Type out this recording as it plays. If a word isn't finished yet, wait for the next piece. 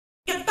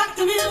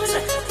the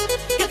music,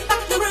 get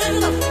back the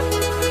rhythm,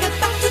 get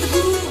back to the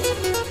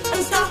groove,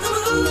 and start the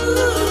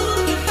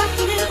move. Get back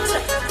the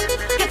music,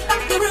 get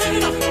back the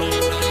rhythm,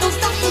 don't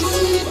stop the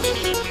move,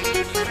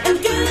 and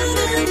get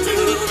into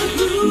the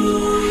groove.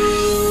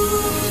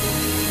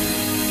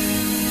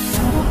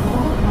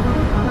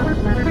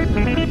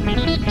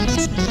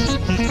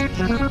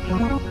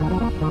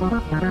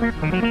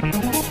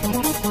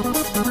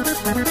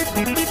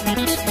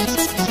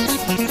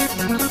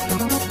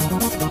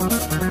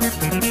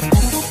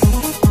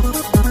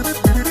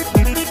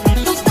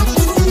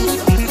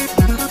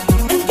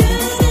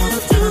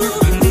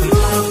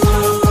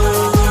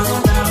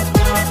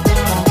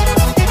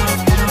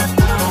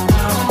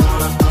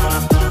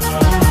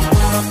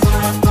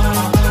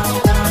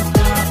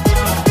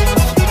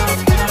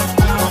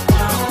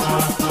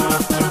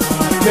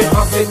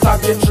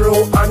 Talk the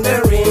truth and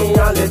the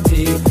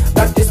reality.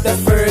 That is the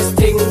first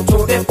thing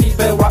to the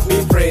people what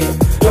me pray.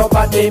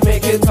 Nobody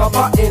make it up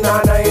in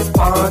a nice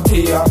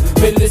party.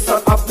 Me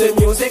listen up the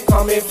music,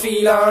 come me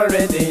feel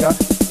already.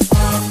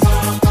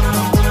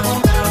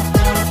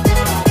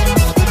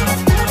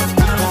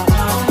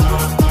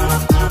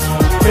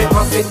 Me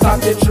have to talk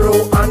the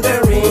truth and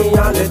the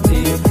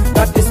reality.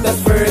 That is the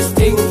first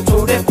thing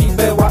to the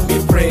people what me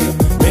pray.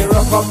 Me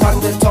rock up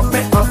on the top, me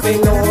have to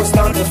know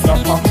start the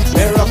flopper.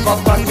 Me rock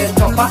up on the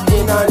top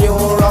in a new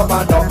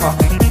rubber ducker.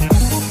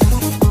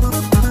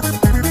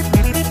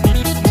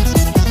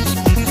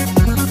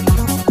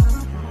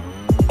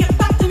 Get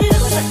back the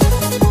music,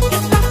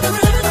 get back the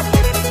rhythm,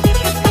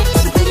 get back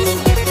to the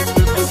groove,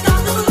 and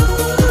start the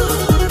move.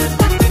 Get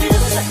back the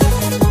music,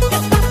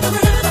 get back the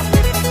rhythm,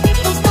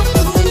 don't stop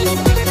the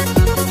move,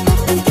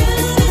 and get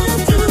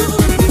into the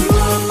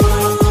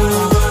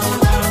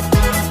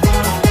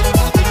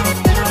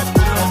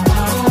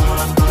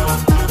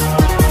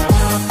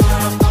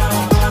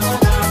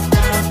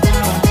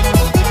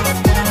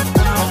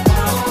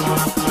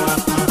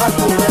I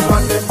do them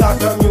on the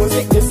start of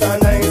music, this a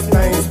nice,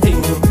 nice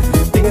thing.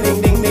 Ding a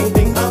ding ding ding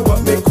ding, and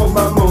what me come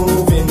a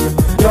moving.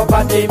 Your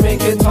body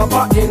make it up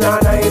in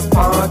a nice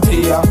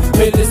party.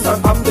 Me listen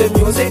up the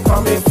music,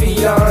 and me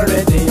feel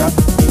already.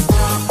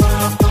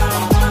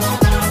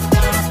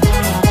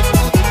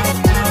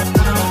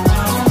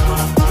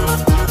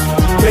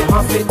 We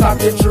have to talk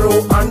the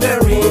truth and the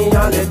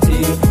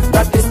reality.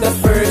 That is the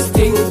first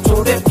thing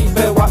to the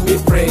people what we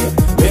pray.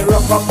 Me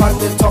rock up on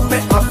the top, me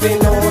have to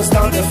know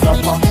start the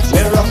flopper.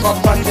 Me rock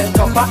up on the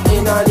top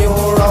in a new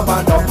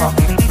rubber ducker.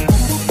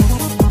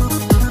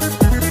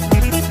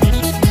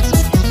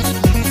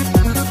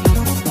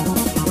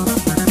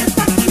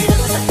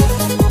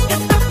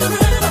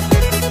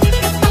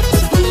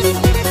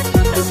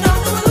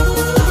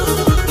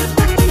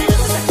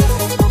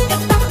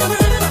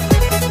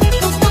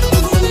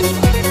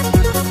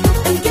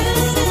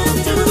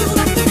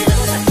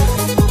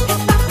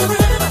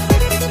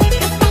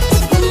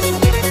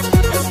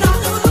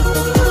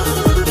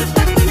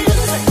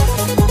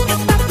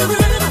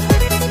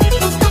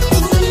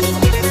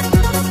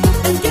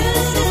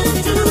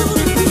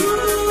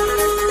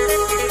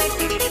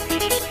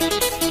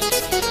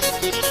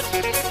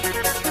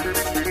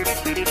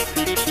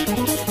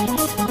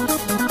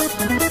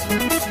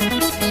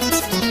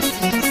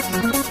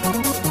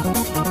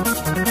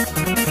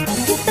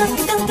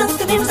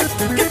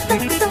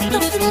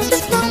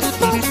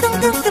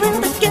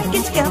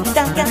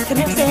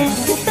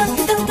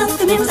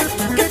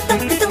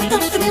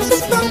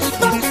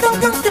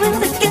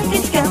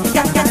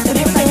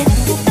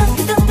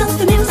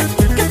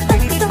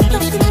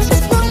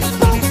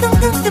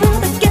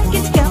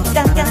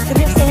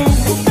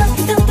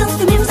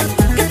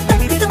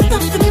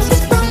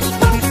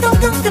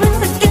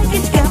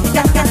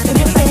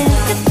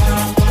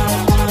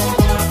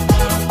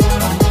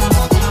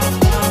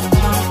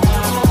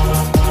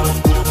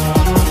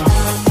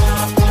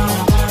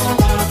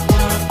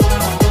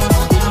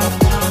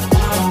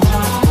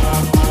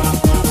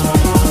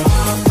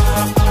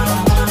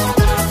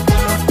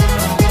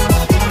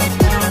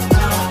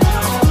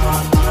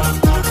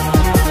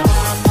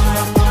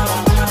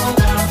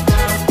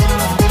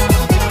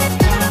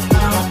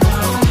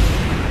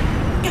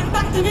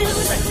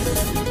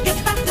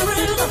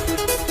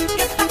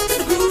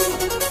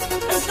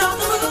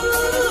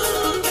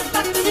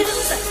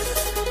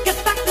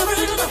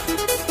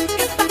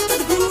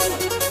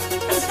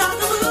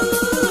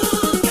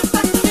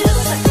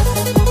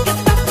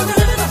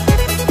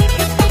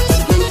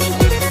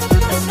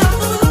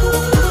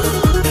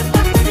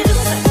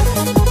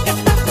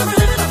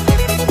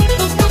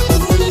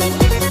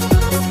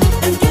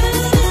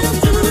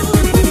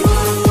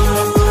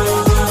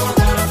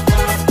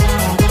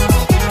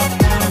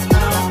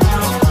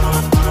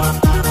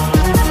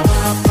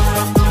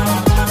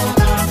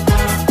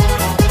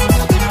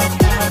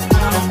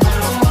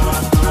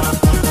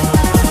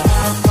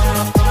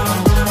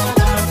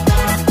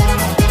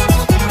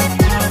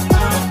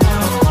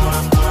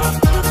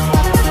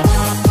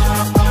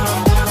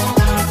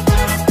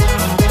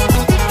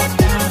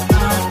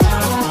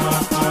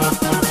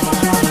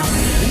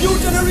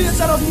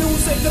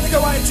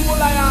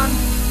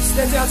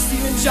 and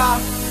Stephen Jah.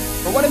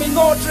 But when I mean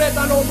no threat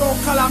and no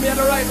color, me and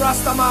the right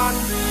Rasta man.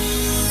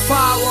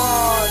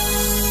 Forward.